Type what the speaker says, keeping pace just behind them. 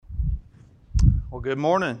Well, good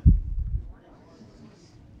morning.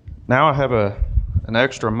 Now I have an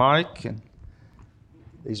extra mic and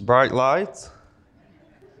these bright lights.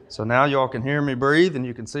 So now y'all can hear me breathe and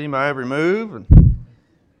you can see my every move and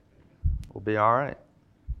we'll be all right.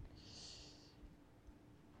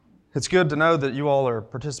 It's good to know that you all are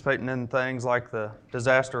participating in things like the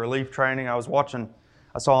disaster relief training. I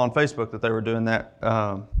saw on Facebook that they were doing that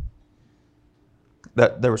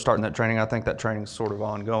they were starting that training. I think that training is sort of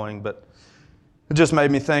ongoing, but it just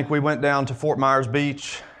made me think. We went down to Fort Myers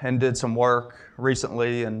Beach and did some work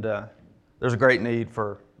recently, and there's a great need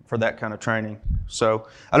for that kind of training. So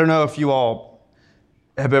I don't know if you all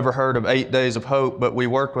have ever heard of 8 Days of Hope, but we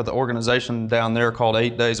worked with an organization down there called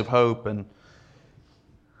 8 Days of Hope, and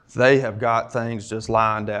they have got things just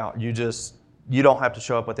lined out. You don't have to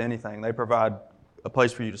show up with anything. They provide a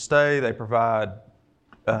place for you to stay. They provide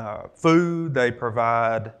food. They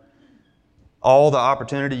provide all the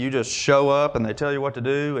opportunity. You just show up and they tell you what to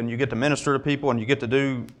do, and you get to minister to people and you get to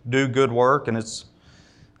do good work. And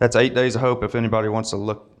that's 8 Days of Hope. If anybody wants to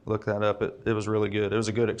look that up, it was really good. It was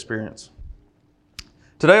a good experience.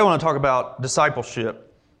 Today I want to talk about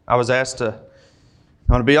discipleship. I'm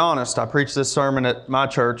going to be honest, I preached this sermon at my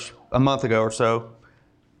church a month ago or so.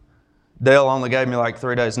 Dale only gave me like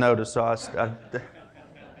 3 days notice, so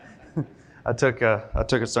I took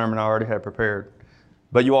a sermon I already had prepared.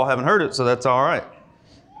 But you all haven't heard it, so that's all right.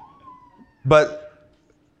 But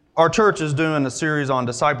our church is doing a series on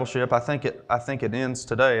discipleship. I think it ends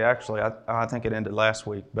today, actually. I think it ended last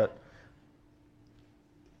week. But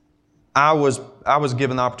I was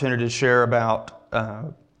given the opportunity to share about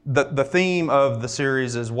the theme of the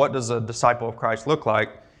series is, what does a disciple of Christ look like?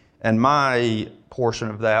 And my portion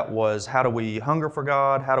of that was, how do we hunger for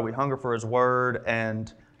God? How do we hunger for His Word?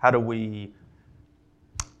 And how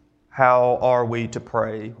are we to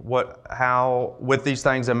pray? With these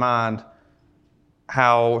things in mind,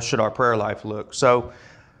 how should our prayer life look? So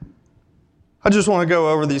I just want to go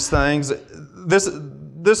over these things.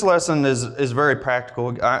 This lesson is very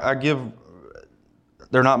practical. They're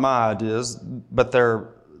not my ideas, but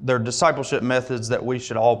they're discipleship methods that we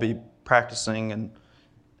should all be practicing,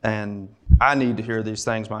 and I need to hear these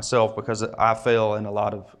things myself because I fail in a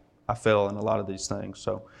lot of these things.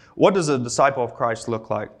 So what does a disciple of Christ look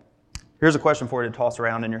like? Here's a question for you to toss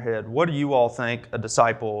around in your head. What do you all think a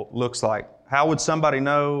disciple looks like? How would somebody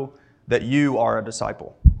know that you are a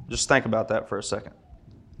disciple? Just think about that for a second.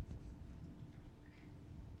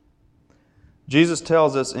 Jesus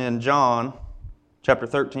tells us in John chapter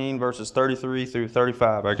 13, verses 33 through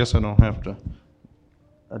 35. I guess I don't have to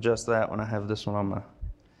adjust that when I have this one on my...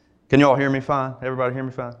 Can you all hear me fine? Everybody hear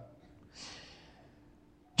me fine?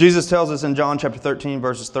 Jesus tells us in John chapter 13,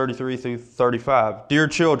 verses 33 through 35, "Dear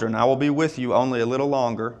children, I will be with you only a little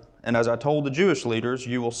longer, and as I told the Jewish leaders,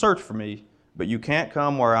 you will search for me, but you can't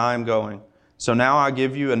come where I am going. So now I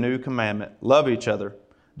give you a new commandment. Love each other.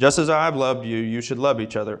 Just as I have loved you, you should love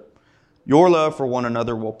each other. Your love for one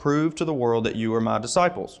another will prove to the world that you are my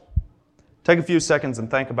disciples." Take a few seconds and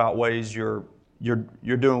think about ways you're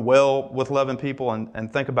doing well with loving people,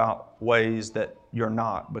 and think about ways that you're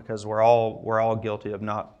not, because we're all guilty of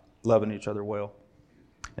not loving each other well.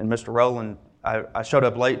 And Mr. Rowland, I showed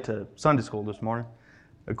up late to Sunday school this morning.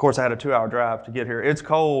 Of course, I had a 2-hour drive to get here. It's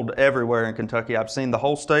cold everywhere in Kentucky. I've seen the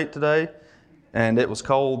whole state today, and it was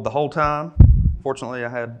cold the whole time. Fortunately, I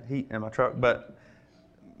had heat in my truck, but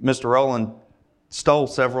Mr. Rowland stole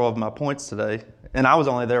several of my points today, and I was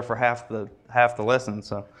only there for half the lesson.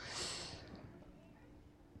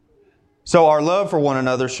 So our love for one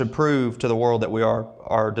another should prove to the world that we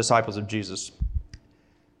are disciples of Jesus.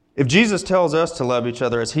 If Jesus tells us to love each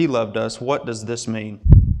other as He loved us, what does this mean?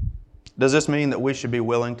 Does this mean that we should be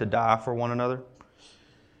willing to die for one another?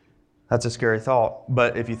 That's a scary thought.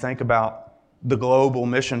 But if you think about the global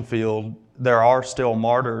mission field, there are still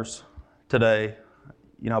martyrs today.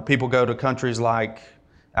 You know, people go to countries like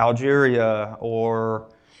Algeria or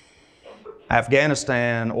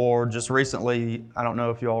Afghanistan, or just recently, I don't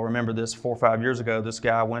know if you all remember this, 4 or 5 years ago, this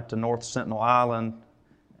guy went to North Sentinel Island,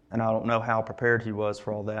 and I don't know how prepared he was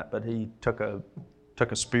for all that, but he took a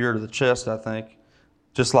spear to the chest, I think,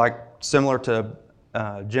 just like similar to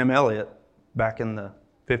Jim Elliot back in the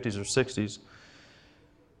 50s or 60s.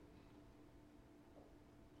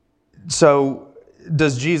 So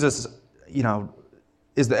does Jesus,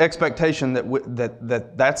 is the expectation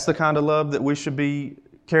that that's the kind of love that we should be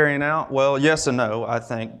carrying out? Well, yes and no, I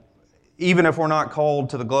think. Even if we're not called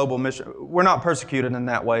to the global mission, we're not persecuted in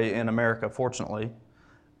that way in America, fortunately.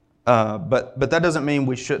 But that doesn't mean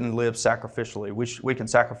we shouldn't live sacrificially. We can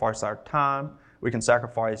sacrifice our time. We can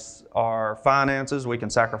sacrifice our finances. We can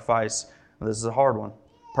sacrifice, this is a hard one,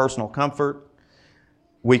 personal comfort.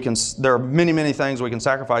 there are many, many things we can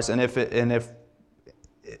sacrifice, and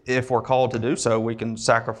if we're called to do so, we can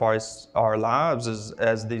sacrifice our lives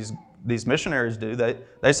as these missionaries do.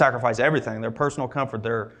 They sacrifice everything: their personal comfort,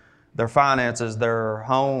 their finances, their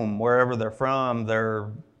home, wherever they're from,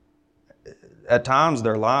 at times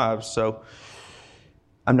their lives. So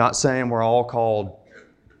I'm not saying we're all called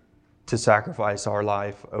to sacrifice our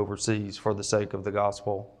life overseas for the sake of the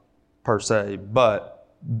gospel per se, but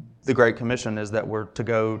the Great Commission is that we're to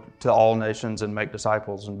go to all nations and make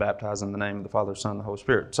disciples and baptize in the name of the Father, Son, and the Holy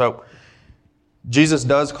Spirit. So Jesus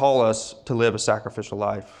does call us to live a sacrificial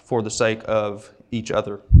life for the sake of each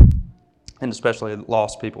other, and especially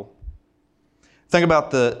lost people. Think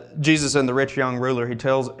about Jesus and the rich young ruler. He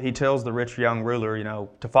tells the rich young ruler,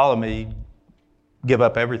 to follow me, give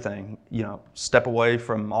up everything, step away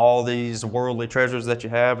from all these worldly treasures that you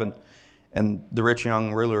have. And the rich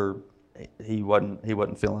young ruler, he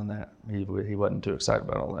wasn't feeling that. He wasn't too excited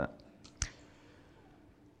about all that.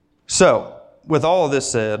 So, with all of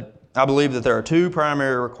this said, I believe that there are two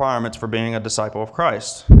primary requirements for being a disciple of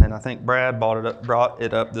Christ. And I think Brad brought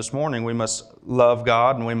it up this morning. We must love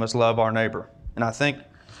God and we must love our neighbor. And I think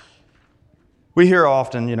we hear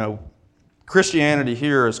often, Christianity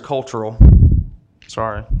here is cultural.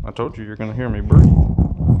 Sorry, I told you you're going to hear me breathe.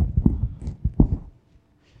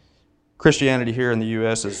 Christianity here in the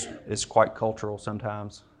U.S. is quite cultural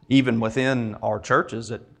sometimes. Even within our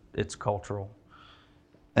churches, it's cultural.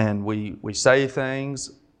 And we say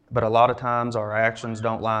things, but a lot of times our actions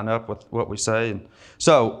don't line up with what we say. And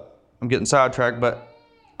so, I'm getting sidetracked, but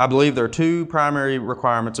I believe there are two primary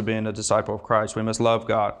requirements of being a disciple of Christ. We must love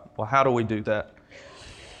God. Well, how do we do that?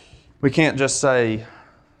 We can't just say,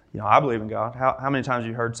 I believe in God. How many times have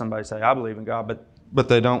you heard somebody say, I believe in God, but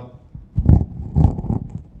they don't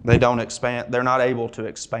expand. They're not able to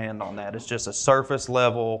expand on that. It's just a surface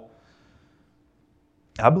level,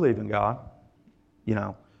 I believe in God,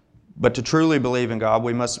 But to truly believe in God,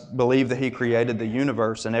 we must believe that He created the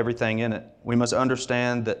universe and everything in it. We must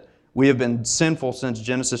understand that we have been sinful since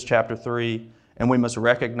Genesis chapter 3, and we must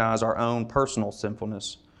recognize our own personal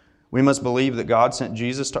sinfulness. We must believe that God sent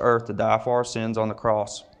Jesus to earth to die for our sins on the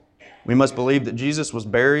cross. We must believe that Jesus was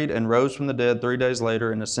buried and rose from the dead 3 days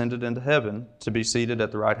later and ascended into heaven to be seated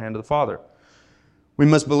at the right hand of the Father. We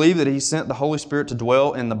must believe that He sent the Holy Spirit to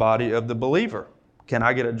dwell in the body of the believer. Can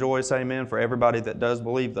I get a joyous amen for everybody that does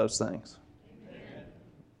believe those things? Amen.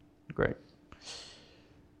 Great.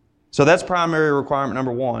 So that's primary requirement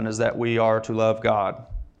number one, is that we are to love God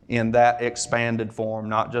in that expanded form,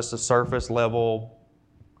 not just a surface level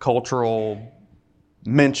cultural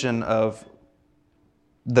mention of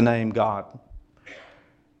the name God.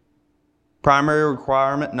 Primary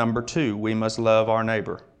requirement number two, we must love our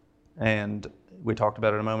neighbor. And we talked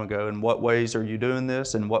about it a moment ago. In what ways are you doing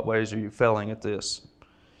this? In what ways are you failing at this?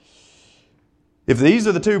 If these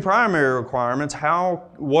are the two primary requirements,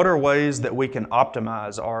 what are ways that we can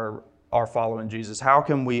optimize our following Jesus? How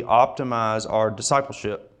can we optimize our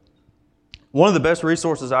discipleship? One of the best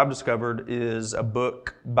resources I've discovered is a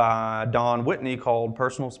book by Don Whitney called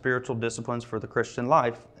Personal Spiritual Disciplines for the Christian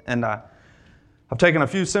Life. And I've taken a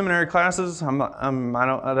few seminary classes. I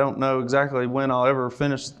don't know exactly when I'll ever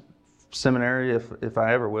finish seminary, if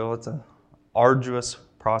I ever will. It's an arduous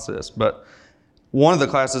process. But one of the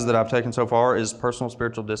classes that I've taken so far is Personal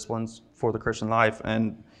Spiritual Disciplines for the Christian Life.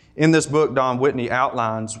 And in this book, Don Whitney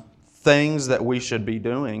outlines things that we should be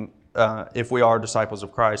doing if we are disciples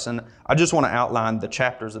of Christ. And I just want to outline the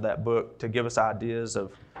chapters of that book to give us ideas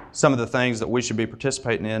of some of the things that we should be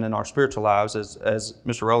participating in our spiritual lives. As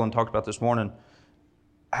Mr. Rowland talked about this morning,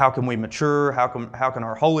 how can we mature? How can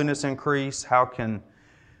our holiness increase? How can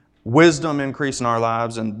wisdom increase in our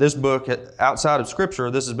lives? And this book, outside of Scripture,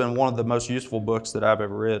 this has been one of the most useful books that I've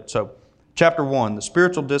ever read. So, chapter 1, the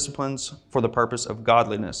spiritual disciplines for the purpose of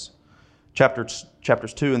godliness. Chapters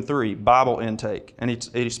 2 and 3, Bible intake. And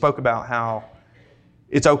he spoke about how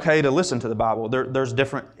it's okay to listen to the Bible. There's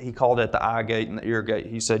different, he called it the eye gate and the ear gate.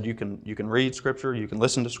 He said you can read Scripture, you can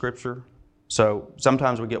listen to Scripture. So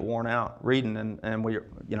sometimes we get worn out reading, and we,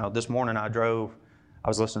 this morning I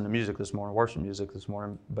was listening to music this morning, worship music this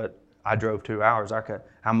morning, but I drove 2 hours.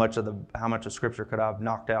 How much of Scripture could I have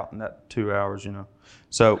knocked out in that 2 hours,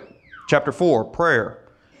 So, chapter 4, prayer.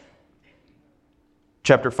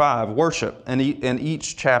 Chapter 5, worship. And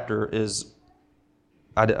each chapter is,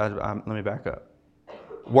 let me back up.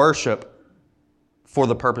 Worship for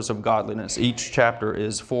the purpose of godliness. Each chapter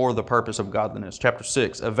is for the purpose of godliness. Chapter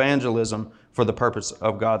 6, evangelism for the purpose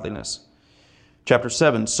of godliness. Chapter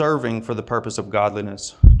 7, serving for the purpose of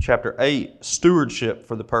godliness. Chapter 8, stewardship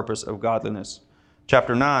for the purpose of godliness.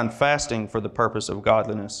 Chapter 9, fasting for the purpose of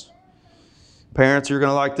godliness. Parents, you're going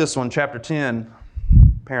to like this one. Chapter 10,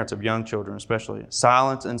 parents of young children especially.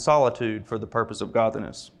 Silence and solitude for the purpose of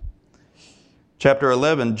godliness. Chapter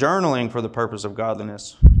 11, journaling for the purpose of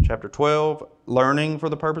godliness. Chapter 12, learning for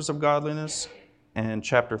the purpose of godliness. And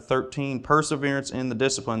chapter 13, perseverance in the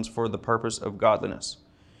disciplines for the purpose of godliness.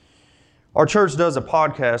 Our church does a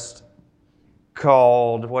podcast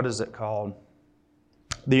called, what is it called?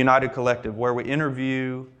 The United Collective, where we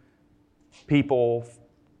interview people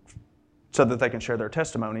so that they can share their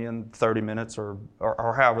testimony in 30 minutes or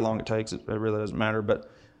however long it takes. It really doesn't matter. But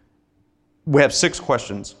we have 6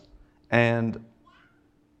 questions. And,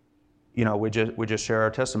 we just share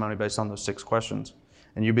our testimony based on those 6 questions.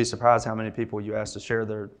 And you'd be surprised how many people you ask to share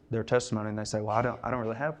their testimony, and they say, well, I don't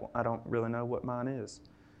really have one. I don't really know what mine is.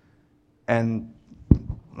 And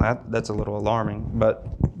that's a little alarming.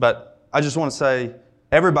 But I just want to say,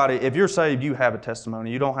 everybody, if you're saved, you have a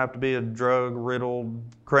testimony. You don't have to be a drug-riddled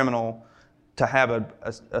criminal to have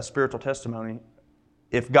a spiritual testimony.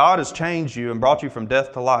 If God has changed you and brought you from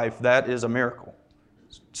death to life, that is a miracle.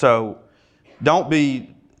 So don't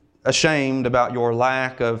be ashamed about your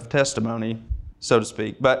lack of testimony, so to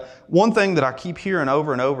speak. But one thing that I keep hearing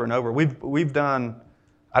over and over and over, we've done,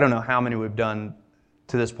 I don't know how many we've done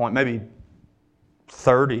to this point, maybe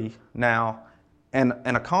 30 now. And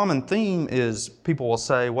a common theme is people will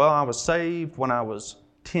say, well, I was saved when I was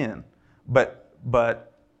 10, but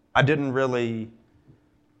I didn't really,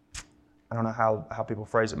 I don't know how people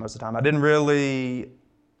phrase it most of the time, I didn't really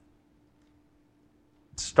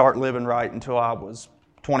start living right until I was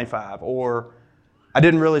 25, or I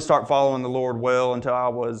didn't really start following the Lord well until I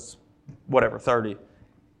was, 30.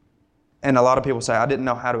 And a lot of people say, I didn't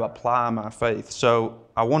know how to apply my faith. So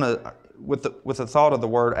I want to, with the thought of the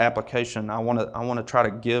word application, I want to try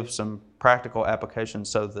to give some practical applications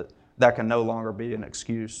so that can no longer be an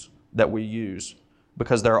excuse that we use,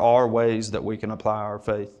 because there are ways that we can apply our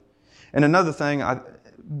faith. And another thing,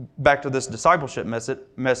 back to this discipleship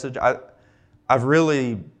message, I've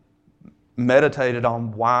really meditated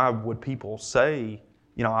on why would people say,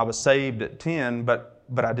 I was saved at 10, but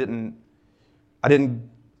I didn't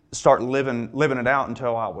start living it out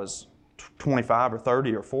until I was 25 or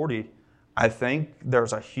 30 or 40. I think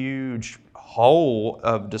there's a huge hole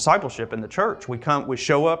of discipleship in the church. We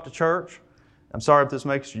show up to church. I'm sorry if this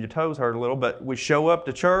makes your toes hurt a little, but we show up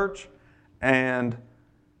to church and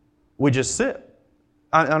we just sit.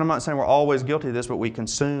 And I'm not saying we're always guilty of this, but we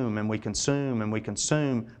consume and we consume and we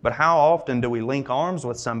consume. But how often do we link arms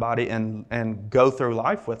with somebody and go through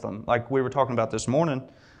life with them? Like we were talking about this morning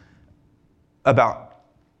about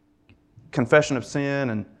confession of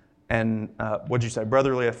sin and what'd you say,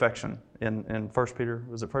 brotherly affection in 1 Peter.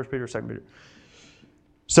 Was it 1 Peter or 2 Peter?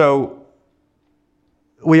 So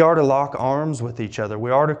we are to lock arms with each other.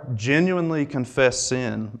 We are to genuinely confess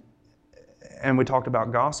sin. And we talked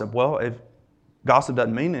about gossip. Well, if gossip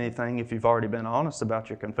doesn't mean anything if you've already been honest about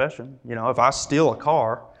your confession. If I steal a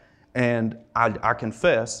car and I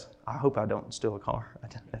confess, I hope I don't steal a car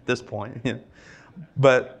at this point.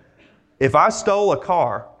 But if I stole a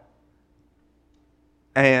car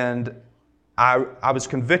and I was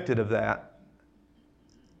convicted of that,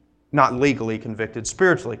 not legally convicted,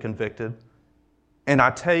 spiritually convicted, and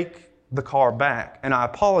I take the car back and I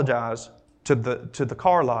apologize to the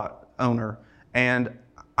car lot owner and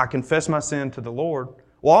I confess my sin to the Lord,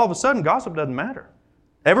 well, all of a sudden, gossip doesn't matter.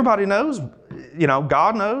 Everybody knows,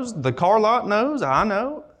 God knows, the car lot knows, I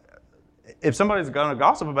know. If somebody's going to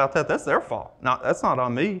gossip about that, that's their fault. That's not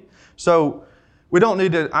on me. So we don't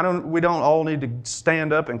all need to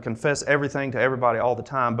stand up and confess everything to everybody all the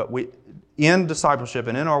time, but in discipleship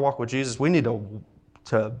and in our walk with Jesus, we need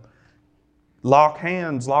to lock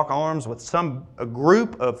hands, lock arms with a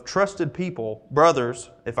group of trusted people,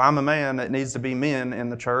 brothers. If I'm a man, it needs to be men in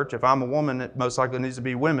the church. If I'm a woman, it most likely needs to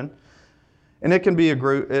be women. And it can be a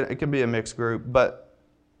group, it can be a mixed group, but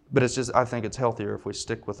it's just, I think it's healthier if we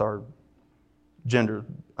stick with our gender,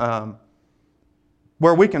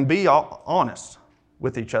 where we can be honest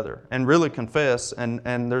with each other and really confess and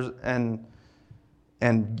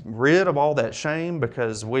rid of all that shame,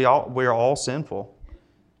 because we are all sinful.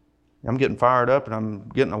 I'm getting fired up and I'm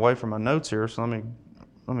getting away from my notes here, so let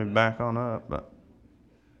me back on up. But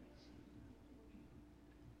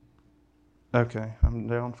okay, I'm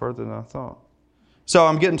down further than I thought. So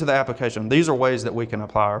I'm getting to the application. These are ways that we can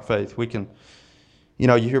apply our faith. We can, you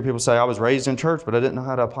hear people say, I was raised in church, but I didn't know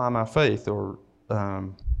how to apply my faith. Or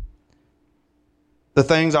the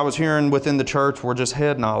things I was hearing within the church were just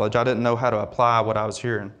head knowledge. I didn't know how to apply what I was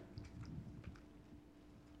hearing.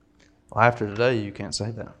 Well, after today, you can't say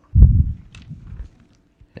that.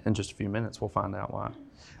 In just a few minutes, we'll find out why.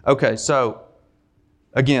 Okay, so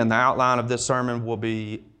Again, the outline of this sermon will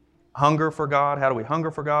be hunger for God. How do we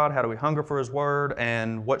hunger for God? How do we hunger for His Word?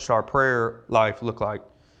 And what should our prayer life look like?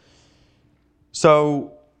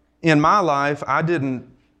 So in my life,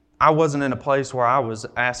 I wasn't in a place where I was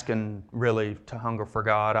asking really to hunger for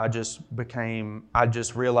God. I just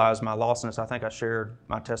realized my lostness. I think I shared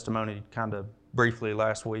my testimony kind of briefly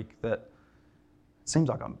last week that it seems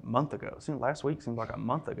like a month ago. Last week seemed like a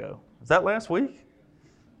month ago. Was that last week?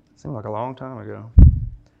 It seemed like a long time ago.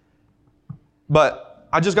 But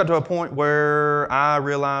I just got to a point where I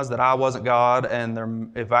realized that I wasn't God,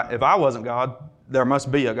 and if I wasn't God, there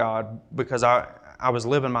must be a God, because I was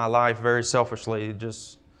living my life very selfishly,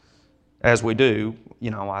 just as we do.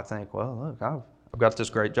 I think, well, look, I've got this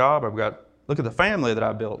great job. Look at the family that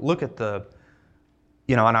I built. Look at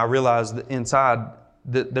and I realized that inside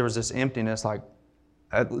that there was this emptiness, like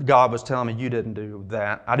God was telling me, you didn't do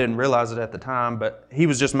that. I didn't realize it at the time, but He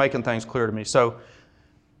was just making things clear to me. So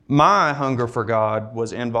my hunger for God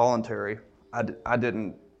was involuntary. I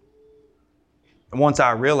didn't, once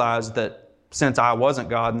I realized that since I wasn't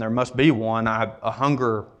God and there must be one, a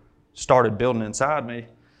hunger started building inside me.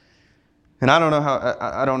 And I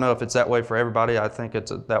don't know if it's that way for everybody. I think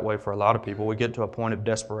it's that way for a lot of people. We get to a point of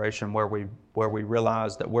desperation where we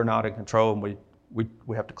realize that we're not in control, and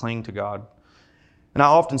we have to cling to God. And I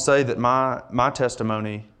often say that my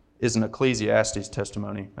testimony is an Ecclesiastes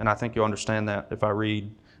testimony, and I think you'll understand that if I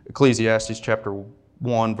read Ecclesiastes chapter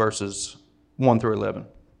 1, verses 1 through 11.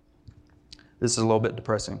 This is a little bit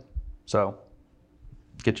depressing, so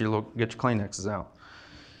get your Kleenexes out.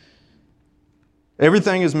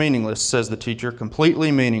 Everything is meaningless, says the teacher,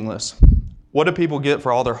 completely meaningless. What do people get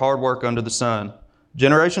for all their hard work under the sun?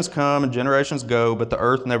 Generations come and generations go, but the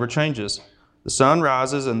earth never changes. The sun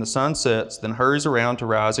rises and the sun sets, then hurries around to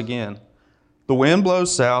rise again. The wind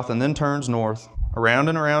blows south and then turns north. Around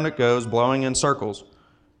and around it goes, blowing in circles.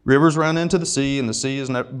 Rivers run into the sea, and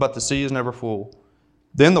but the sea is never full.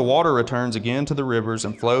 Then the water returns again to the rivers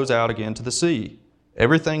and flows out again to the sea.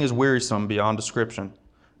 Everything is wearisome beyond description.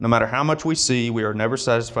 No matter how much we see, we are never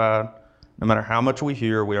satisfied. No matter how much we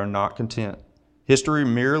hear, we are not content. History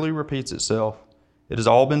merely repeats itself. It has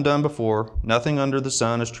all been done before. Nothing under the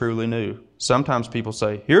sun is truly new. Sometimes people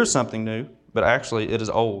say, here's something new, but actually it is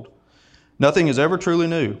old. Nothing is ever truly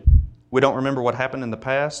new. We don't remember what happened in the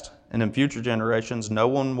past, and in future generations, no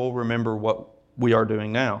one will remember what we are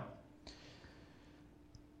doing now.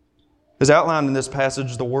 As outlined in this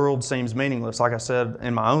passage, the world seems meaningless. Like I said,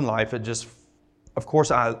 in my own life, of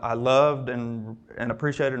course, I loved and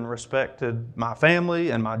appreciated and respected my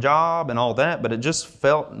family and my job and all that, but it just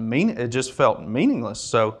felt meaningless.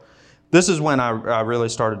 So this is when I really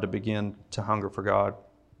started to begin to hunger for God.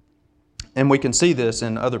 And we can see this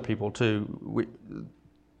in other people too.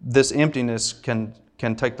 This emptiness can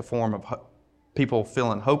take the form of people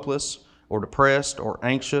feeling hopeless or depressed or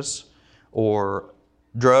anxious or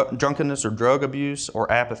drunkenness or drug abuse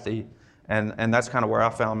or apathy. And that's kind of where I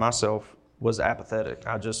found myself, was apathetic.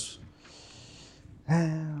 I just,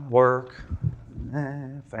 work,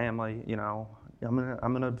 family, I'm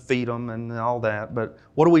gonna feed them and all that. But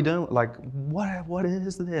what are we doing? Like, what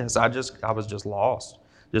is this? I was just lost,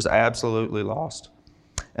 just absolutely lost.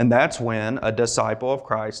 And that's when a disciple of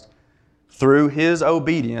Christ, through his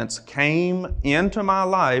obedience, came into my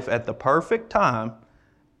life at the perfect time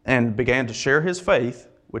and began to share his faith,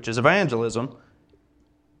 which is evangelism.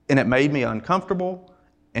 And it made me uncomfortable.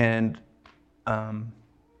 And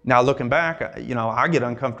now looking back, I get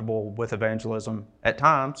uncomfortable with evangelism at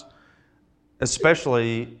times,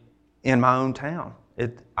 especially in my own town.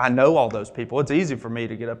 I know all those people. It's easy for me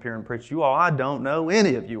to get up here and preach to you all. I don't know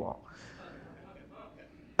any of you all.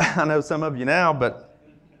 I know some of you now, but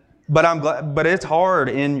I'm glad. But it's hard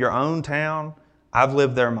in your own town. I've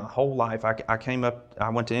lived there my whole life. I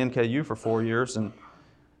went to NKU for 4 years, and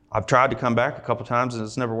I've tried to come back a couple times, and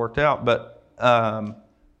it's never worked out. But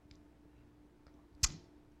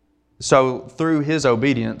so through his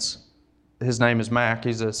obedience, his name is Mac.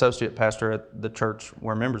 He's an associate pastor at the church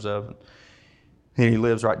we're members of. And he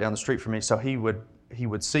lives right down the street from me. So he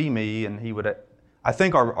would see me, and I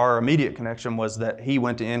think our immediate connection was that he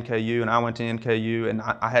went to NKU and I went to NKU, and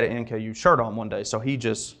I had an NKU shirt on one day. So he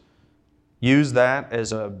just used that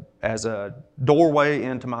as a doorway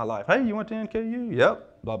into my life. Hey, you went to NKU?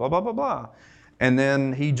 Yep. Blah, blah, blah, blah, blah. And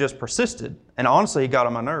then he just persisted. And honestly, he got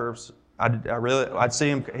on my nerves. I'd see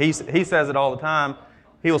him. He says it all the time.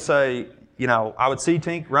 He'll say, I would see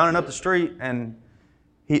Tink running up the street, and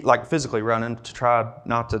he, like, physically running to try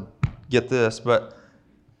not to get this, but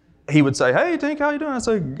he would say, hey, Tink, how you doing? I'd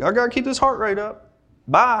say, I got to keep this heart rate up.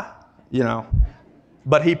 Bye.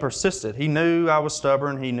 But he persisted. He knew I was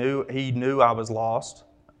stubborn. He knew I was lost.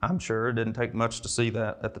 I'm sure it didn't take much to see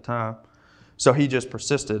that at the time. So he just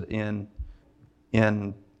persisted in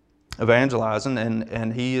evangelizing,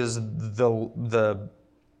 and he is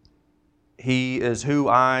he is who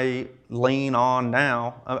I lean on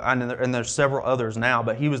now. And there's several others now,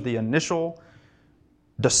 but he was the initial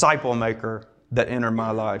disciple maker that entered my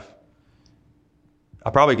life. I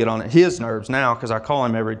probably get on his nerves now because I call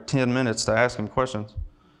him every 10 minutes to ask him questions.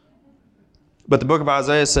 But the book of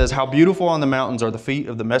Isaiah says, "How beautiful on the mountains are the feet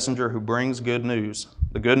of the messenger who brings good news,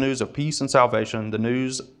 the good news of peace and salvation, the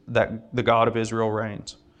news that the God of Israel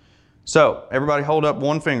reigns." So, everybody hold up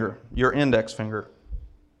one finger, your index finger,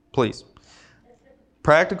 please.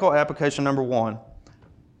 Practical application number 1.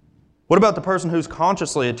 What about the person who's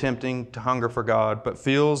consciously attempting to hunger for God but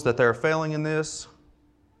feels that they're failing in this,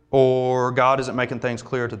 or God isn't making things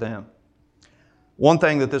clear to them? One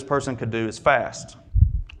thing that this person could do is fast.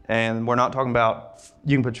 And we're not talking about,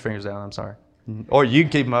 you can put your fingers down, I'm sorry. Or you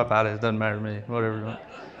can keep them up, it doesn't matter to me, whatever you want.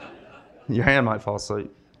 Your hand might fall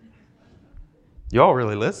asleep. You all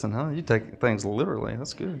really listen, huh? You take things literally,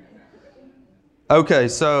 that's good. Okay,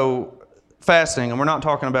 so fasting, and we're not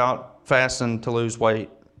talking about fasting to lose weight.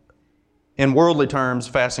 In worldly terms,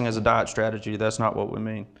 fasting is a diet strategy. That's not what we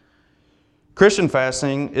mean. Christian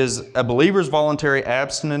fasting is a believer's voluntary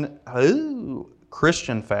abstinence.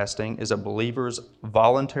 Christian fasting is a believer's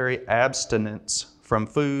voluntary abstinence from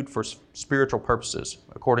food for spiritual purposes,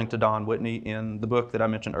 according to Don Whitney in the book that I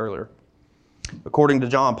mentioned earlier. According to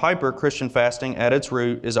John Piper, Christian fasting at its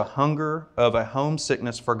root is a hunger of a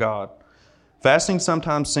homesickness for God. Fasting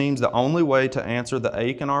sometimes seems the only way to answer the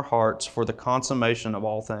ache in our hearts for the consummation of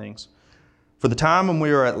all things, for the time when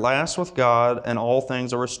we are at last with God and all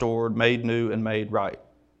things are restored, made new, and made right.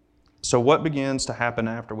 So what begins to happen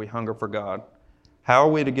after we hunger for God? How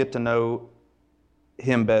are we to get to know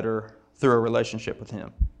Him better through a relationship with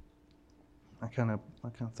Him? I think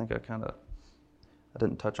I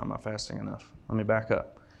didn't touch on my fasting enough. Let me back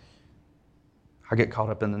up. I get caught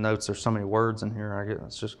up in the notes. There's so many words in here.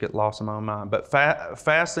 Let's just get lost in my own mind. But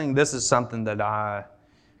fasting, this is something that I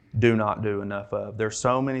do not do enough of. There's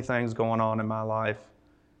so many things going on in my life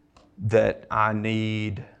that I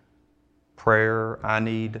need prayer.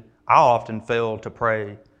 I often fail to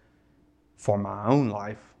pray for my own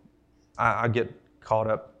life. I get caught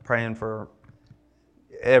up praying for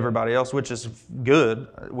everybody else, which is good.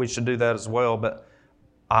 We should do that as well. But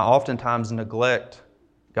I oftentimes neglect,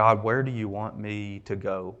 God, where do you want me to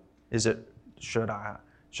go? Should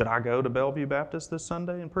I go to Bellevue Baptist this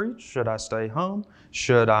Sunday and preach? Should I stay home?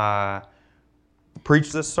 Should I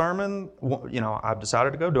preach this sermon? I've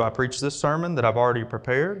decided to go. Do I preach this sermon that I've already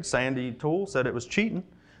prepared? Sandy Toole said it was cheating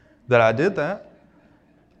that I did that.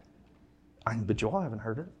 But you all haven't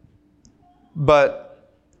heard it.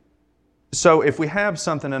 But so if we have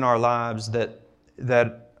something in our lives that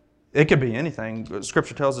it could be anything.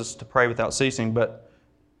 Scripture tells us to pray without ceasing, but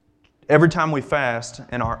every time we fast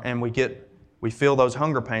and we feel those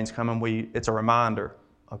hunger pains coming, it's a reminder.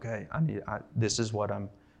 Okay, this is what I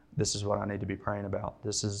need to be praying about.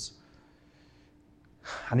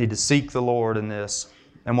 I need to seek the Lord in this.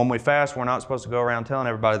 And when we fast, we're not supposed to go around telling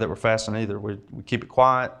everybody that we're fasting either. We keep it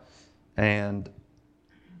quiet, and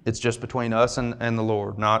it's just between us and the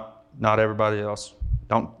Lord, not everybody else.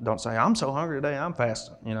 Don't say, I'm so hungry today, I'm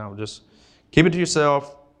fasting. Just keep it to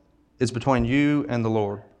yourself. It's between you and the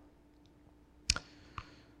Lord.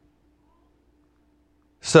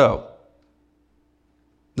 So,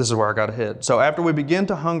 this is where I got ahead. So after we begin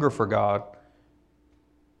to hunger for God,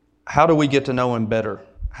 how do we get to know Him better?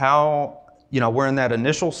 We're in that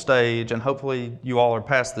initial stage, and hopefully you all are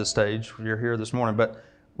past this stage. You're here this morning, but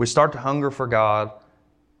we start to hunger for God,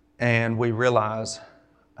 and we realize,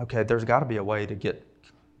 okay, there's got to be a way to get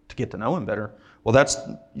to know Him better. Well,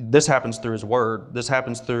 this happens through His Word. This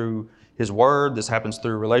happens through His Word. This happens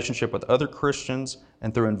through relationship with other Christians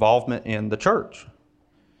and through involvement in the church.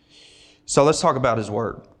 So let's talk about His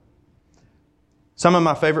Word. Some of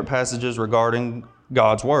my favorite passages regarding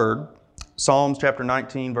God's Word. Psalms chapter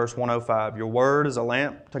 19, verse 105. Your Word is a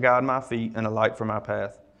lamp to guide my feet and a light for my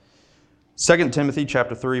path. 2 Timothy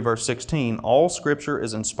chapter 3, verse 16. All Scripture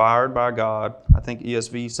is inspired by God. I think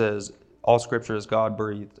ESV says all Scripture is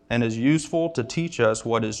God-breathed and is useful to teach us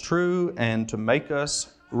what is true and to make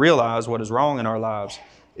us realize what is wrong in our lives.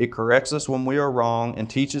 It corrects us when we are wrong and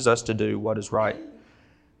teaches us to do what is right.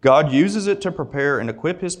 God uses it to prepare and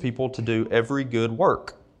equip His people to do every good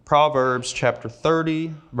work. Proverbs chapter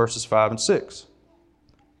 30, verses 5 and 6.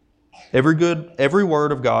 Every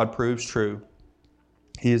word of God proves true.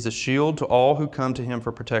 He is a shield to all who come to Him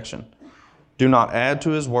for protection. Do not add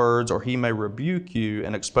to his words, or he may rebuke you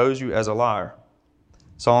and expose you as a liar.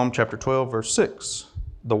 Psalm chapter 12, verse 6.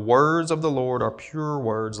 The words of the Lord are pure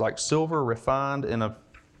words, like silver refined in a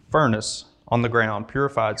furnace on the ground,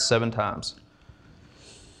 purified 7 times.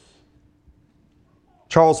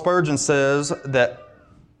 Charles Spurgeon says that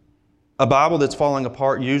a Bible that's falling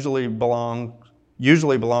apart usually belongs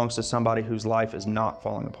to somebody whose life is not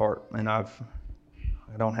falling apart. And I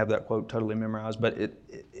don't have that quote totally memorized, but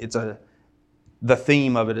the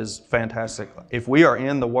theme of it is fantastic. If we are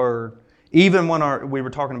in the Word, even when we were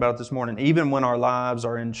talking about it this morning, even when our lives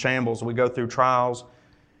are in shambles, we go through trials,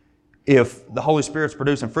 if the Holy Spirit's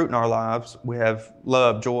producing fruit in our lives, we have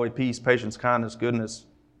love, joy, peace, patience, kindness, goodness,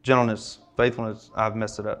 gentleness, faithfulness. I've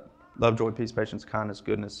messed it up. Love, joy, peace, patience, kindness,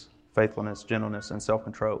 goodness, faithfulness, gentleness, and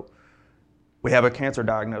self-control. We have a cancer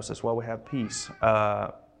diagnosis. Well, we have peace.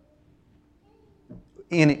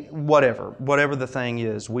 Whatever the thing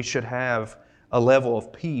is, we should have a level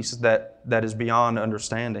of peace that is beyond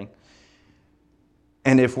understanding.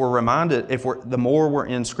 And if we're reminded, the more we're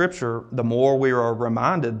in Scripture, the more we are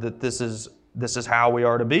reminded that this is how we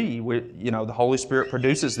are to be. The Holy Spirit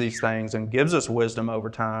produces these things and gives us wisdom over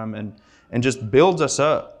time and just builds us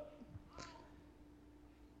up.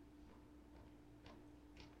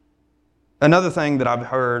 Another thing that I've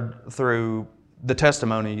heard through the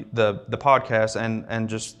testimony, the podcast, and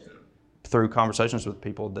just through conversations with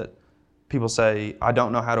people, that people say, I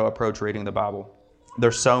don't know how to approach reading the Bible.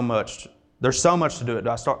 There's so much to do it.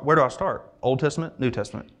 Where do I start? Old Testament, New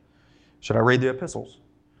Testament? Should I read the epistles?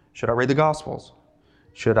 Should I read the Gospels?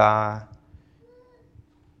 Should I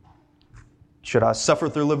suffer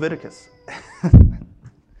through Leviticus?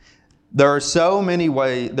 There are so many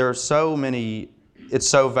ways, it's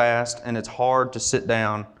so vast, and it's hard to sit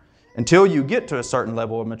down. Until you get to a certain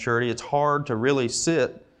level of maturity, it's hard to really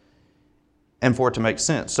sit and for it to make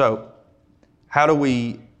sense. So, how do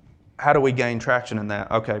we gain traction in that?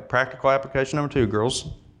 Okay, practical application number 2,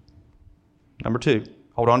 girls. Number 2,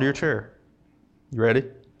 hold on to your chair. You ready?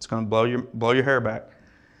 It's going to blow your hair back.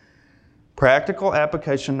 Practical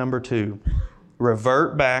application number 2.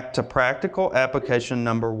 Revert back to practical application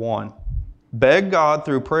number 1. Beg God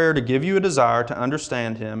through prayer to give you a desire to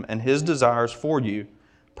understand Him and His desires for you.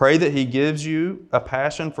 Pray that He gives you a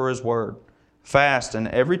passion for His Word. Fast, and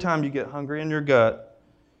every time you get hungry in your gut,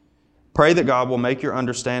 pray that God will make your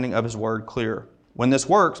understanding of His Word clear. When this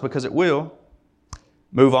works, because it will,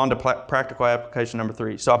 move on to practical application number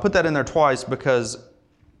 3. So I put that in there twice because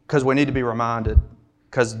we need to be reminded,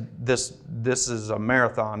 because this is a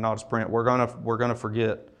marathon, not a sprint. We're gonna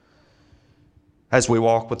forget as we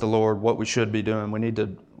walk with the Lord what we should be doing. We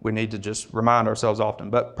need to just remind ourselves often.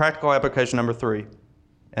 But practical application number 3,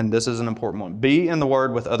 and this is an important one: be in the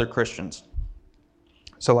Word with other Christians.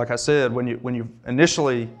 So, like I said, when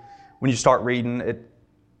you start reading it,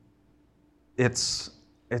 it's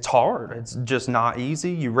hard. It's just not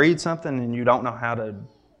easy. You read something and you don't know how to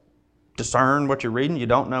discern what you're reading. You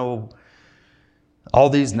don't know all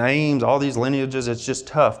these names, all these lineages. It's just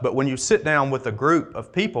tough. But when you sit down with a group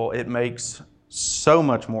of people, it makes so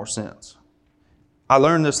much more sense. I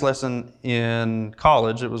learned this lesson in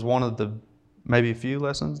college. It was one of the maybe a few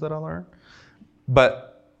lessons that I learned. But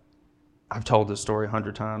I've told this story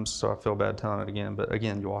 100 times, so I feel bad telling it again. But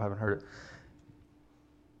again, you all haven't heard it.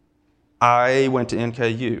 I went to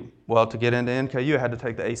NKU. Well, to get into NKU, I had to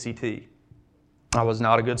take the ACT. I was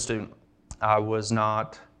not a good student. I was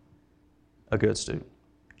not a good student.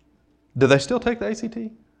 Do they still take the ACT?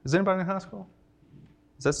 Is anybody in high school?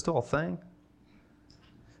 Is that still a thing?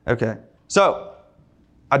 Okay. So,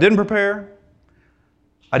 I didn't prepare.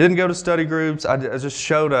 I didn't go to study groups. I just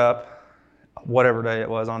showed up, whatever day it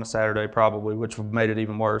was, on a Saturday probably, which made it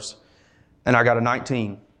even worse. And I got a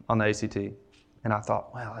 19 on the ACT. And I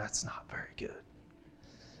thought, well, that's not very good.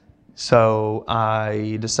 So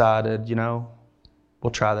I decided,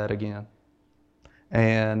 we'll try that again.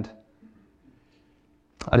 And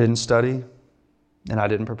I didn't study, and I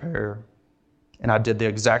didn't prepare. And I did the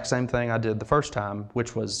exact same thing I did the first time,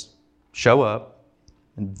 which was show up.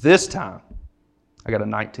 And this time, I got a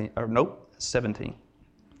 17.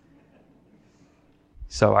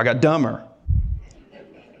 So I got dumber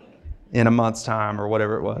in a month's time or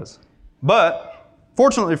whatever it was. But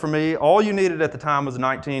fortunately for me, all you needed at the time was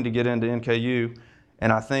 19 to get into NKU,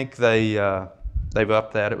 and I think they've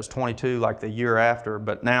upped that. It was 22 like the year after,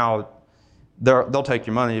 but now they'll take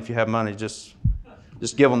your money if you have money. Just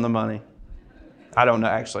give them the money. I don't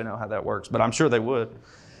actually know how that works, but I'm sure they would.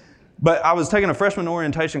 But I was taking a freshman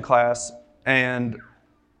orientation class, and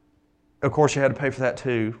of course you had to pay for that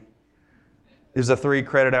too. It was a 3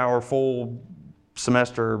 credit hour full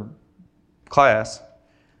semester class.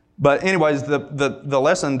 But anyways, the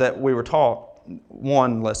lesson that we were taught,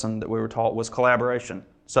 one lesson that we were taught was collaboration.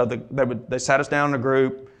 So they sat us down in a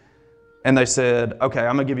group and they said, okay,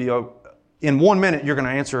 I'm going to give you in 1 minute, you're going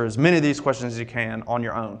to answer as many of these questions as you can on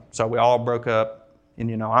your own. So we all broke up,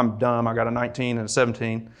 and I'm dumb. I got a 19 and a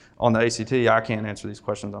 17 on the ACT. I can't answer these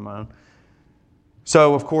questions on my own.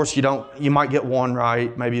 So of course you might get one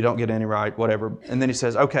right, maybe you don't get any right, whatever. And then he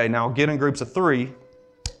says, okay, now get in groups of 3,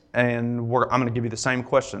 and I'm going to give you the same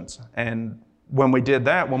questions. And when we did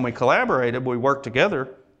that, when we collaborated, we worked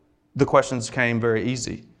together, the questions came very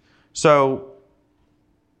easy. So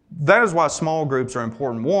that is why small groups are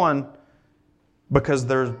important. One, because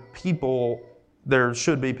there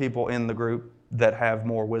should be people in the group that have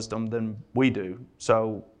more wisdom than we do.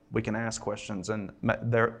 So we can ask questions, and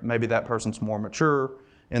maybe that person's more mature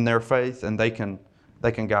in their faith, and they can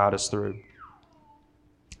guide us through.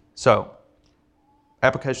 So,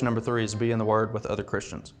 application number 3 is to be in the Word with other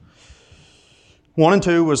Christians. 1 and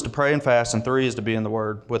 2 was to pray and fast, and 3 is to be in the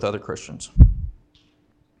Word with other Christians.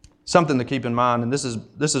 Something to keep in mind, and this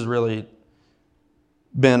has really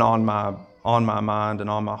been on my mind and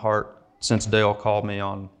on my heart since Dale called me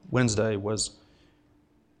on Wednesday, was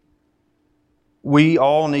we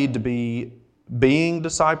all need to be being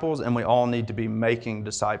disciples, and we all need to be making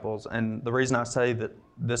disciples. And the reason I say that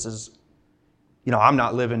this is, I'm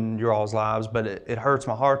not living your all's lives, but it hurts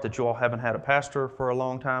my heart that you all haven't had a pastor for a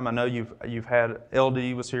long time. I know you've had,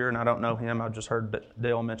 LD was here, and I don't know him. I just heard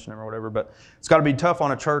Dale mention him or whatever. But it's got to be tough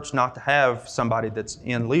on a church not to have somebody that's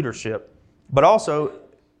in leadership. But also,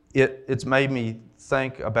 it's made me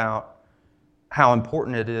think about how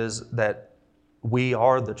important it is that we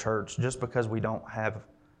are the church. Just because we don't have,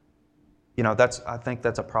 I think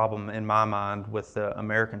that's a problem in my mind with the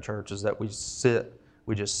American church, is that we just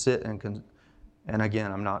sit and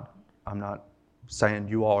again, I'm not saying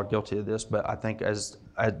you all are guilty of this, but I think as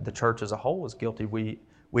the church as a whole is guilty,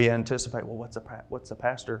 we anticipate, well, what's the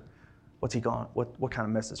pastor, what kind of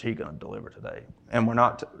message is he going to deliver today? And we're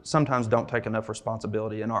not, sometimes don't take enough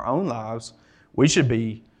responsibility in our own lives. We need to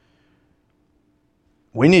be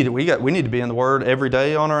in the Word every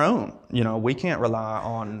day on our own. We can't rely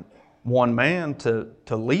on one man to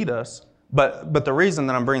lead us. But the reason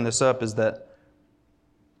that I'm bringing this up is that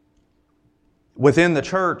within the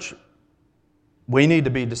church, we need to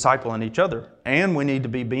be discipling each other, and we need to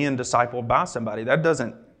be being discipled by somebody. That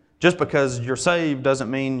doesn't, just because you're saved doesn't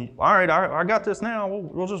mean, all right, I got this now,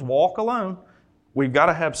 we'll just walk alone. We've got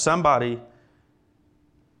to have somebody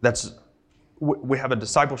we have a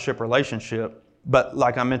discipleship relationship. But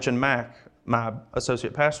like I mentioned, Mac, my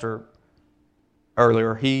associate pastor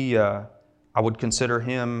earlier, I would consider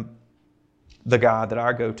him the guy that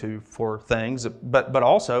I go to for things, but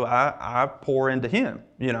also I pour into him.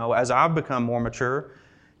 As I've become more mature,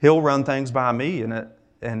 he'll run things by me,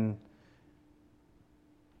 and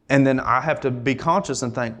then I have to be conscious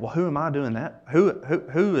and think, well, who am I doing that?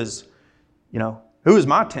 Who is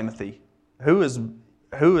my Timothy? Who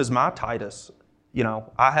is my Titus?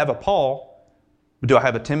 I have a Paul. Do I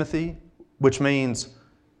have a Timothy? Which means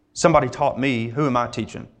somebody taught me. Who am I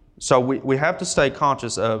teaching? So we have to stay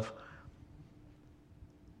conscious of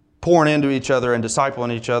pouring into each other and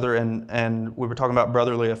discipling each other. And we were talking about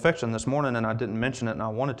brotherly affection this morning, and I didn't mention it, and I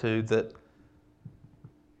wanted to, that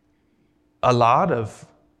a lot of,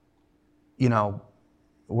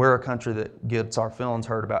 we're a country that gets our feelings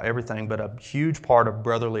hurt about everything, but a huge part of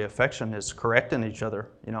brotherly affection is correcting each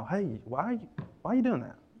other. Hey, why are you doing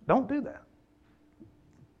that? Don't do that.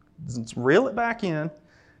 Let's reel it back in.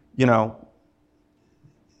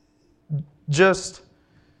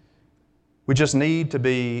 We just need to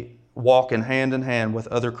be walking hand in hand with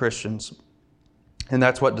other Christians. And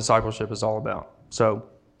that's what discipleship is all about. So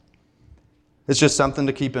it's just something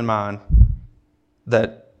to keep in mind,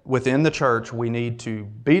 that within the church we need to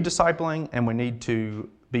be discipling and we need to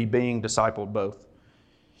be being discipled both.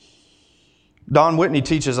 Don Whitney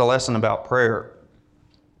teaches a lesson about prayer.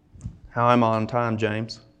 How am I on time,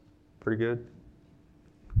 James? Pretty good.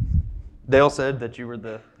 Dale said that you were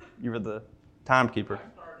the timekeeper.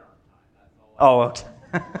 Oh,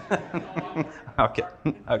 okay.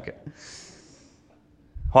 Okay.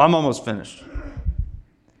 Well, I'm almost finished.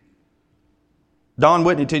 Don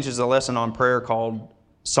Whitney teaches a lesson on prayer called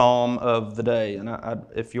Psalm of the Day. And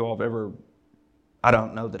if you all have ever, I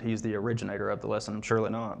don't know that he's the originator of the lesson, I'm surely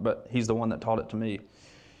not, but he's the one that taught it to me.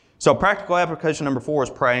 So practical application number 4 is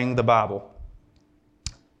praying the Bible.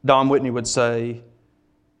 Don Whitney would say,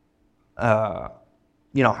 how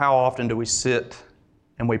often do we sit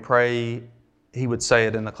and we pray he would say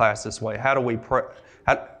it in the class this way. How do we pray?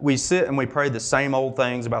 We sit and we pray the same old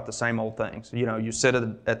things about the same old things. You know, you sit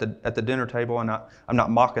at the dinner table, and I'm not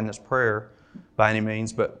mocking this prayer by any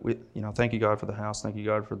means, but thank you, God, for the house. Thank you,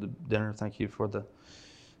 God, for the dinner. Thank you for the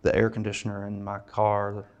air conditioner in my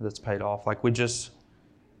car that's paid off. Like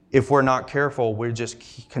if we're not careful, we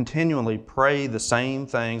just continually pray the same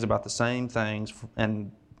things about the same things,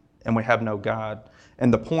 and we have no God.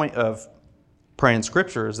 And the point of praying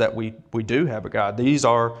Scripture is that we do have a God. These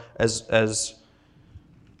are as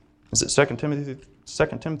is it 2 Timothy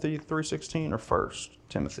 3:16 or 1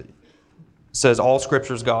 Timothy? It says all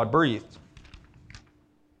Scripture is God breathed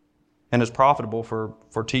and is profitable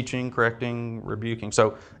for teaching, correcting, rebuking.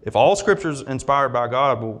 So if all Scripture is inspired by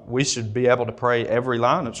God, well, we should be able to pray every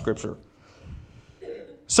line of Scripture.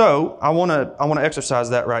 So I want to exercise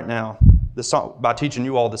that right now by teaching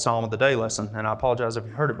you all the Psalm of the Day lesson. And I apologize if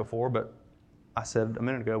you've heard it before, but I said a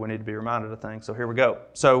minute ago we need to be reminded of things. So here we go.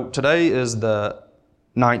 So today is the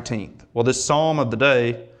 19th. Well, this Psalm of the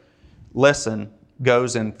Day lesson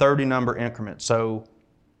goes in 30 number increments. So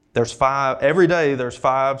there's 5, every day there's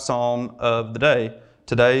 5 Psalm of the Day.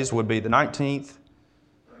 Today's would be the 19th.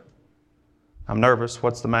 I'm nervous.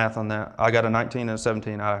 What's the math on that? I got a 19 and a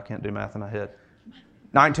 17. I can't do math in my head.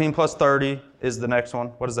 19 plus 30 is the next one.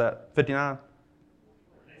 What is that? 59?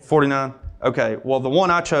 49? Okay, well, the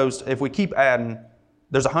one I chose, if we keep adding,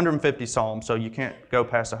 there's 150 Psalms, so you can't go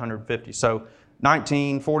past 150. So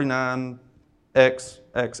 19, 49, X.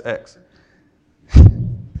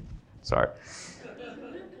 Sorry.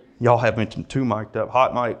 Y'all have me too mic'd up.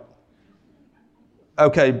 Hot mic.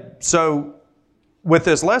 Okay, so with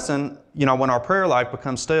this lesson, when our prayer life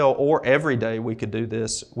becomes stale, or every day we could do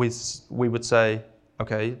this, we would say,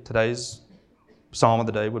 okay, today's Psalm of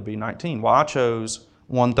the Day would be 19. Well, I chose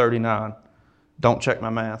 139. Don't check my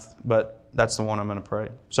math, but that's the one I'm going to pray.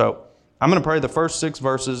 So I'm going to pray the first 6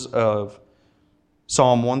 verses of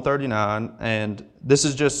Psalm 139, and this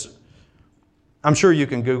is just, I'm sure you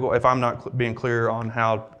can Google, if I'm not being clear on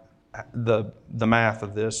how the math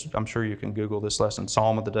of this, I'm sure you can Google this lesson,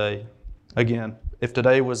 Psalm of the Day. Again, if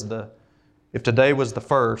today was the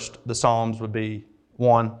first, the Psalms would be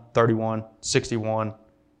 1, 31, 61,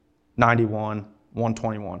 91,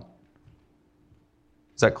 121.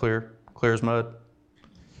 Is that clear? Clear as mud?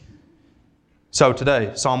 So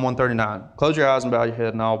today, Psalm 139. Close your eyes and bow your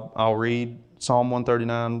head, and I'll read Psalm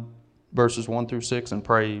 139, verses 1 through 6, and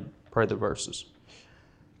pray the verses.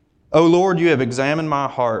 O Lord, you have examined my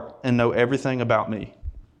heart and know everything about me.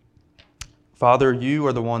 Father, you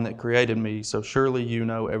are the one that created me, so surely you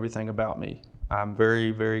know everything about me. I'm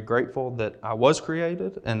very, very grateful that I was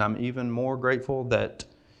created, and I'm even more grateful that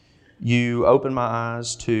you opened my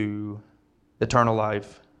eyes to eternal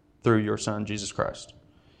life through your Son, Jesus Christ.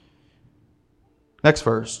 Next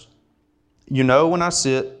verse. You know when I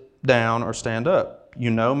sit down or stand up.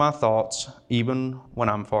 You know my thoughts even when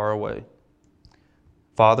I'm far away.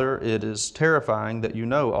 Father, it is terrifying that you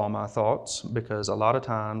know all my thoughts, because a lot of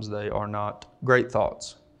times they are not great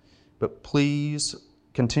thoughts. But please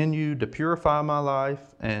continue to purify my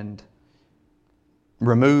life and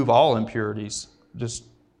remove all impurities. Just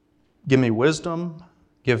give me wisdom,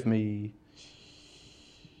 give me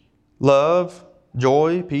love,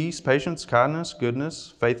 joy, peace, patience, kindness,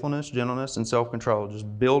 goodness, faithfulness, gentleness, and self-control.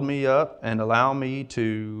 Just build me up and allow me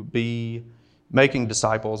to be making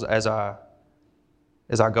disciples as I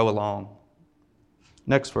go along.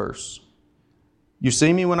 Next verse. You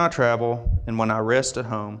see me when I travel and when I rest at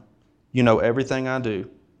home. You know everything I do.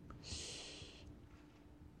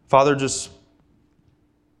 Father, just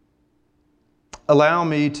allow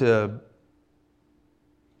me to...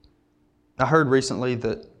 I heard recently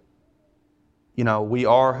that we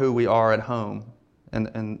are who we are at home.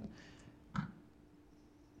 And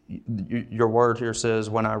your word here says,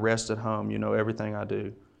 when I rest at home, you know everything I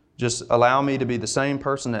do. Just allow me to be the same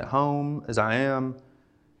person at home as I am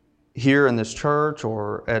here in this church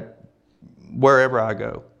or at wherever I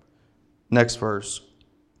go. Next verse.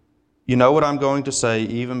 You know what I'm going to say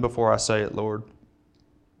even before I say it, Lord.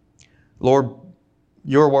 Lord,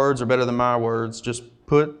 your words are better than my words. Just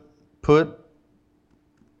put good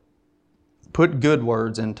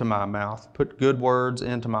words into my mouth. Put good words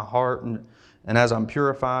into my heart. And as I'm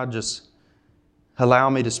purified, just allow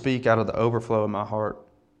me to speak out of the overflow of my heart.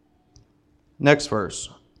 Next verse.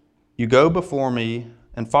 You go before me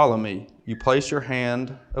and follow me. You place your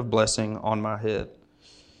hand of blessing on my head.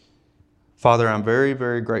 Father, I'm very,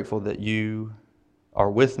 very grateful that you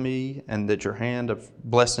are with me and that your hand of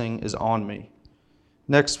blessing is on me.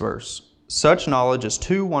 Next verse. Such knowledge is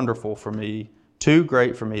too wonderful for me, too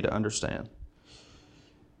great for me to understand.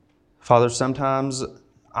 Father, sometimes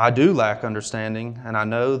I do lack understanding, and I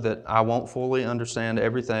know that I won't fully understand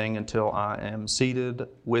everything until I am seated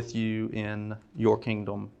with you in your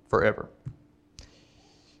kingdom forever.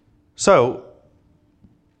 So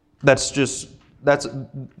that's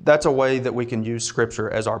a way that we can use Scripture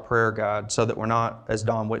as our prayer guide, so that we're not, as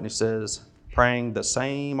Don Whitney says, praying the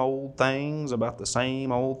same old things about the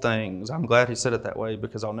same old things. I'm glad he said it that way,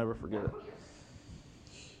 because I'll never forget it.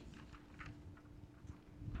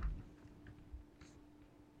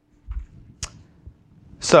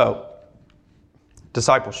 So,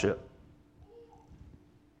 discipleship.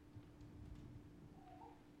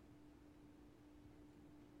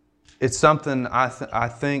 It's something I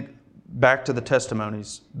think, back to the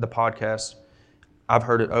testimonies, the podcast, I've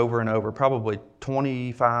heard it over and over. Probably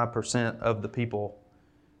 25% of the people,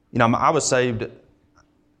 I was saved at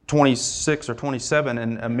 26 or 27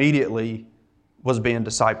 and immediately was being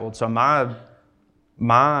discipled. So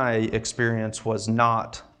my experience was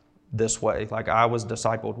not this way. Like, I was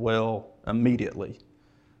discipled well immediately.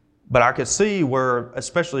 But I could see where,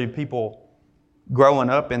 especially people growing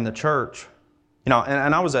up in the church, and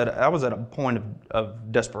I was at a point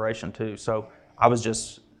of desperation too. So I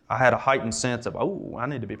had a heightened sense of, I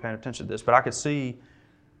need to be paying attention to this. But I could see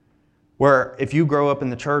where if you grow up in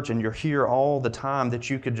the church and you're here all the time, that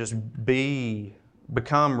you could just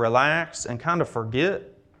become relaxed and kind of forget,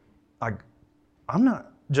 like,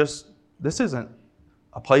 this isn't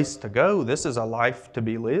a place to go. This is a life to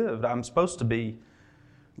be lived. I'm supposed to be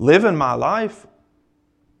living my life.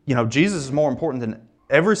 Jesus is more important than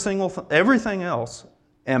everything else.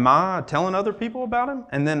 Am I telling other people about Him?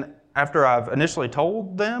 And then after I've initially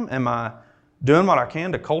told them, am I doing what I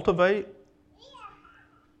can to cultivate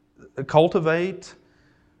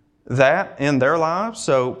that in their lives?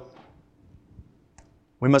 So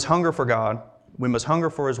we must hunger for God. We must hunger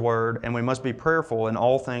for His Word, and we must be prayerful in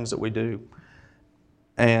all things that we do.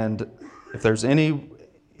 And if there's any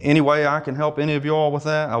way I can help any of you all with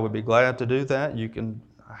that, I would be glad to do that.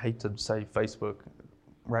 I hate to say Facebook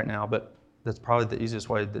right now, but that's probably the easiest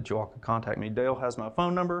way that you all could contact me. Dale has my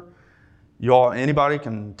phone number. Anybody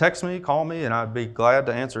can text me, call me, and I'd be glad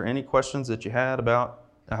to answer any questions that you had about.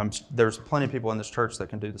 There's plenty of people in this church that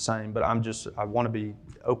can do the same, but I want to be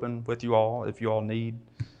open with you all if you all need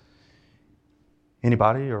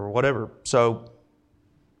anybody or whatever. So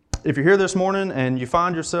if you're here this morning and you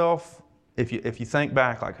find yourself, if you think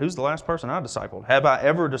back, like, who's the last person I discipled? Have I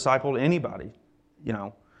ever discipled anybody?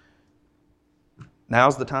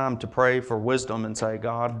 Now's the time to pray for wisdom and say,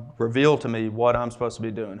 God, reveal to me what I'm supposed to be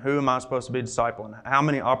doing. Who am I supposed to be discipling? How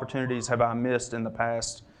many opportunities have I missed in the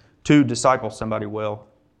past to disciple somebody well?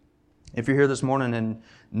 If you're here this morning and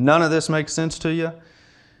none of this makes sense to you,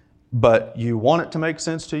 but you want it to make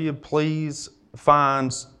sense to you, please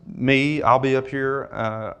find me. I'll be up here,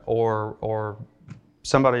 or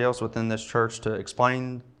somebody else within this church to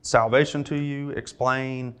explain salvation to you,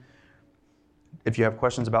 explain if you have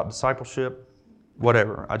questions about discipleship,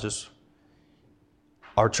 whatever.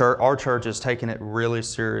 Our church is taking it really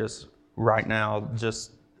serious right now.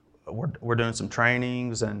 We're doing some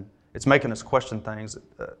trainings, and it's making us question things.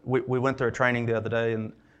 We went through a training the other day,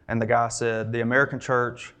 and the guy said the American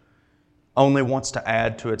church only wants to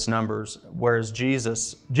add to its numbers, whereas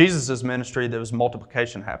Jesus's ministry, there was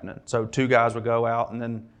multiplication happening. So 2 guys would go out, and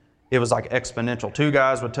then it was like exponential. 2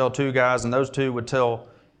 guys would tell 2 guys, and those 2 would tell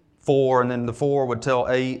 4, and then the 4 would tell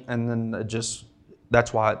 8, and then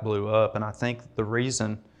that's why it blew up. And I think the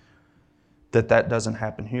reason that doesn't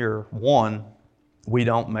happen here, one, we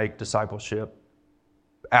don't make discipleship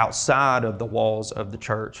outside of the walls of the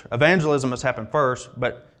church. Evangelism must happen first,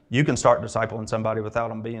 but you can start discipling somebody without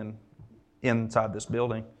them being inside this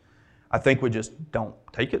building. I think we just don't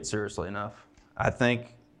take it seriously enough. I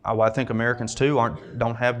think Americans too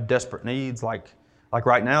don't have desperate needs. Like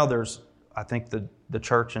right now, I think the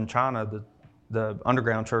church in China, the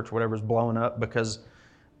underground church, whatever, is blowing up because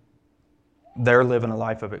they're living a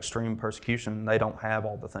life of extreme persecution. They don't have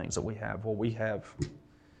all the things that we have. Well, we have,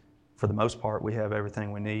 for the most part, we have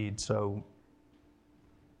everything we need. So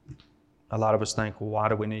a lot of us think, well, why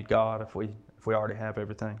do we need God if we already have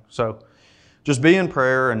everything? So just be in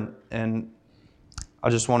prayer, and I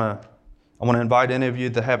want to invite any of you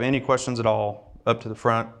that have any questions at all up to the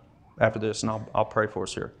front after this, and I'll pray for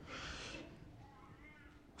us here.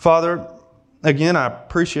 Father, again, I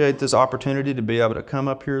appreciate this opportunity to be able to come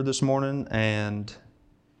up here this morning and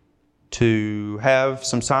to have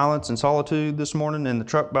some silence and solitude this morning in the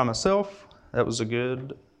truck by myself. That was a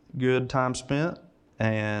good time spent,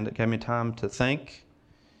 and it gave me time to think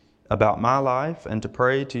about my life and to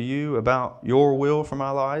pray to you about your will for my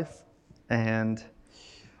life. And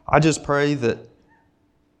I just pray that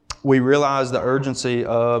we realize the urgency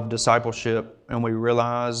of discipleship, and we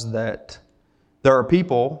realize that there are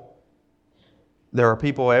people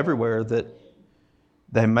everywhere that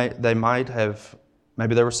they might have,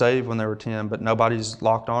 maybe they were saved when they were 10, but nobody's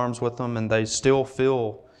locked arms with them, and they still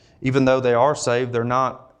feel, even though they are saved,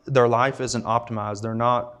 their life isn't optimized.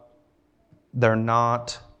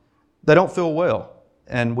 They don't feel well,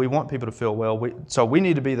 and we want people to feel well. So we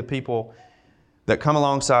need to be the people that come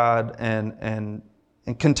alongside and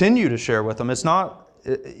continue to share with them.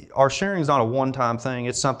 Our sharing is not a one-time thing.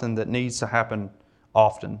 It's something that needs to happen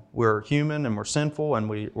often. We're human and we're sinful, and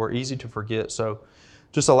we're easy to forget. So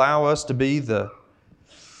just allow us to be the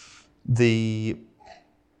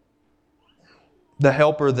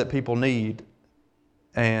helper that people need.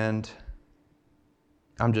 And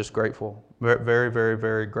I'm just grateful, very, very,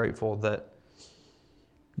 very grateful that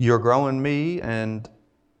you're growing me, and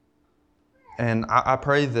I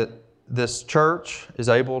pray that this church is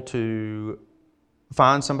able to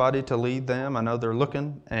find somebody to lead them. I know they're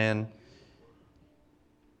looking, and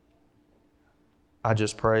I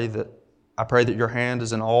pray that your hand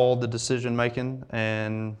is in all the decision making,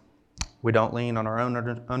 and we don't lean on our own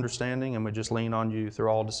understanding, and we just lean on you through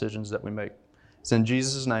all decisions that we make. It's in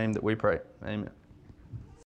Jesus' name that we pray. Amen.